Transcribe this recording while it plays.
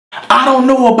I don't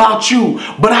know about you,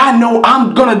 but I know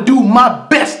I'm gonna do my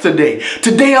best today.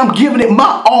 Today I'm giving it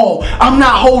my all. I'm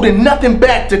not holding nothing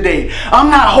back today. I'm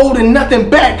not holding nothing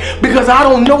back because I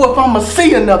don't know if I'm gonna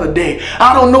see another day.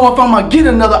 I don't know if I'm gonna get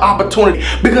another opportunity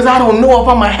because I don't know if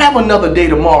I'm gonna have another day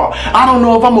tomorrow. I don't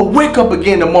know if I'm gonna wake up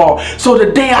again tomorrow. So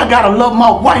today I gotta love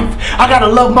my wife. I gotta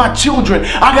love my children.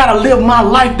 I gotta live my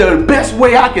life the best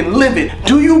way I can live it.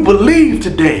 Do you believe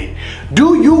today?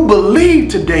 Do you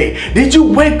believe today? Did you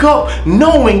wake up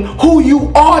knowing who you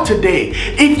are today?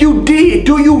 If you did,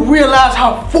 do you realize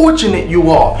how fortunate you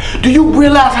are? Do you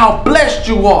realize how blessed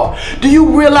you are? Do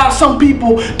you realize some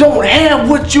people don't have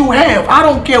what you have? I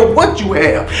don't care what you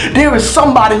have. There is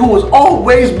somebody who is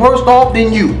always worse off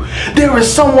than you. There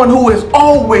is someone who is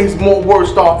always more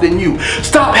worse off than you.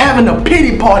 Stop having a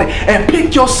pity party and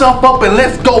pick yourself up and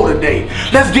let's go today.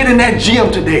 Let's get in that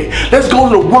gym today. Let's go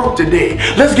to work today.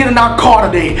 Let's get in our car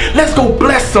today. Let's go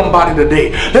bless somebody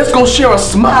today. Let's go share a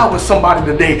smile with somebody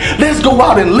today. Let's go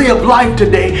out and live life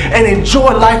today and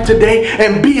enjoy life today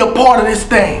and be a part of this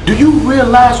thing. Do you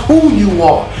realize who you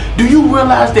are? Do you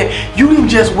realize that you didn't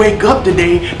just wake up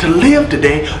today to live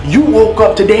today? You woke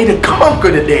up today to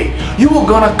conquer today. You are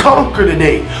gonna conquer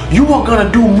today. You are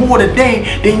gonna do more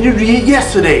today than you did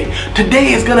yesterday.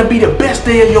 Today is gonna be the best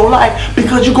day of your life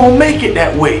because you're gonna make it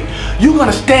that way. You're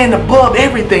gonna stand above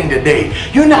everything today.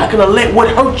 You're not gonna let what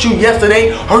hurt you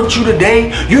yesterday hurt you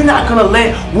today. You're not gonna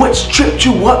let what's tripped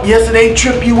you up yesterday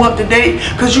trip you up today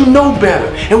because you know better.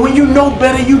 And when you know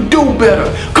better, you do better.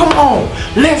 Come on,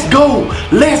 let's go.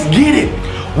 Let's get it.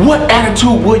 What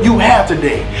attitude will you have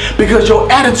today? Because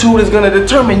your attitude is going to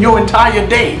determine your entire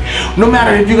day. No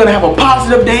matter if you're going to have a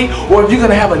positive day or if you're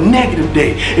going to have a negative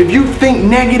day. If you think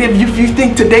negative, if you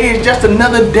think today is just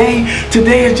another day,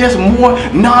 today is just more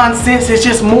nonsense, it's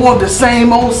just more of the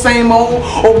same old,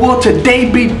 or will today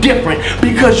be different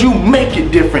because you make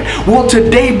it different? Will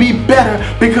today be better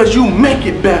because you make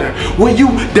it better? Will you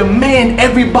demand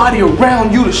everybody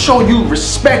around you to show you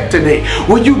respect today?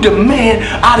 Will you demand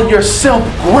out of yourself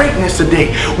greatness today?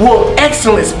 Will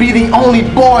excellence be the only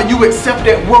bar you accept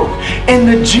at work, in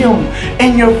the gym,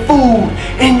 in your food,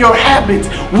 in your habits?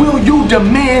 Will you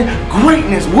demand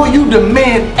greatness? Will you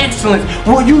demand excellence?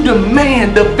 Will you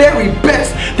demand the very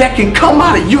best that can come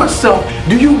out of yourself?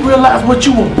 Do you realize what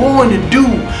you were born to do?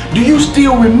 Do you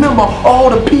still remember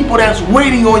all the people that's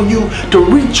waiting on you to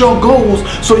reach your goals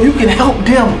so you can help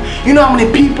them? You know how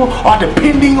many people are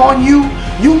depending on you?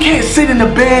 You can't sit in the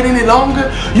bed any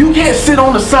longer. You can't sit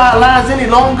on the sidelines any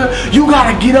longer. You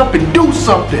gotta get up and do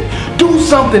something. Do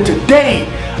something today.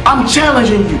 I'm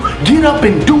challenging you. Get up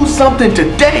and do something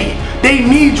today. They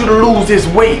need you to lose this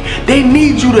weight. They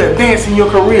need you to advance in your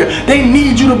career. They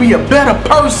need you to be a better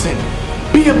person.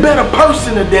 Be a better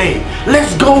person today.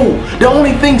 Let's go. The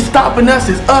only thing stopping us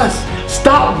is us.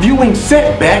 Stop viewing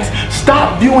setbacks.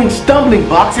 Stop viewing stumbling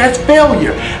blocks as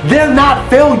failure. They're not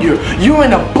failure. You're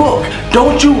in a book.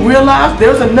 Don't you realize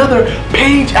there's another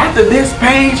page after this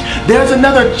page? There's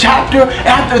another chapter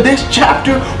after this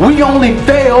chapter. We only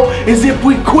fail is if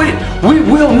we quit. We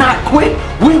will not quit.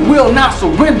 We will not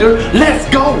surrender. Let's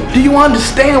go. Do you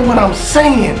understand what I'm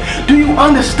saying? Do you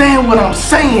understand what I'm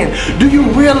saying? Do you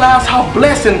realize how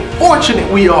blessed and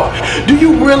fortunate we are? Do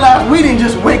you realize we didn't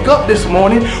just wake up this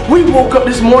morning? We woke up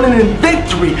this morning in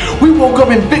victory. We woke up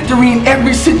in victory in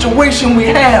every situation we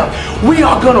have. We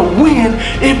are gonna win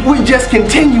if we just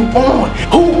continue on.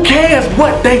 Who cares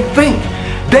what they think?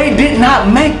 They did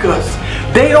not make us.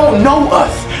 They don't know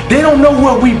us. They don't know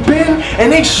where we've been,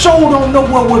 and they sure don't know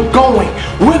where we're going.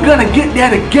 We're gonna get there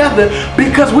together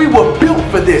because we were built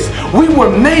for this. We were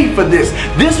made for this.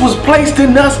 This was placed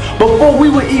in us before we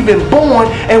were even born,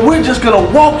 and we're just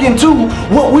gonna walk into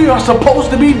what we are supposed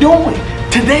to be doing.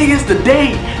 Today is the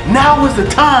day. Now is the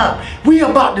time. We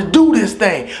about to do this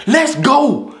thing. Let's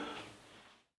go.